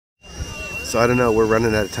So I don't know, we're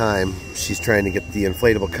running out of time. She's trying to get the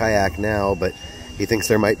inflatable kayak now, but he thinks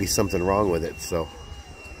there might be something wrong with it, so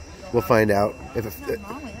we'll find out.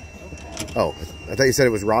 Oh, I thought you said it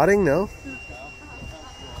was rotting, no?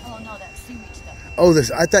 Oh, no, that's seaweed stuff. Oh,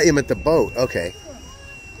 I thought you meant the boat, okay.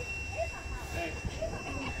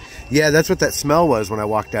 Yeah, that's what that smell was when I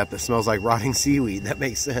walked up. It smells like rotting seaweed. That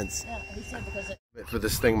makes sense. Yeah, he said because it... For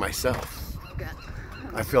this thing myself, Okay.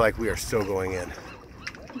 I feel like we are still going in.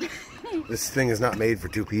 This thing is not made for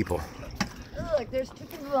two people. Look, there's two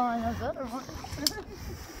people on this other one.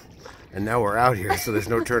 And now we're out here, so there's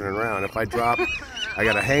no turning around. If I drop, I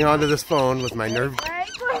gotta hang on to this phone with my nerve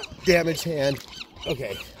damaged hand.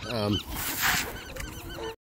 Okay,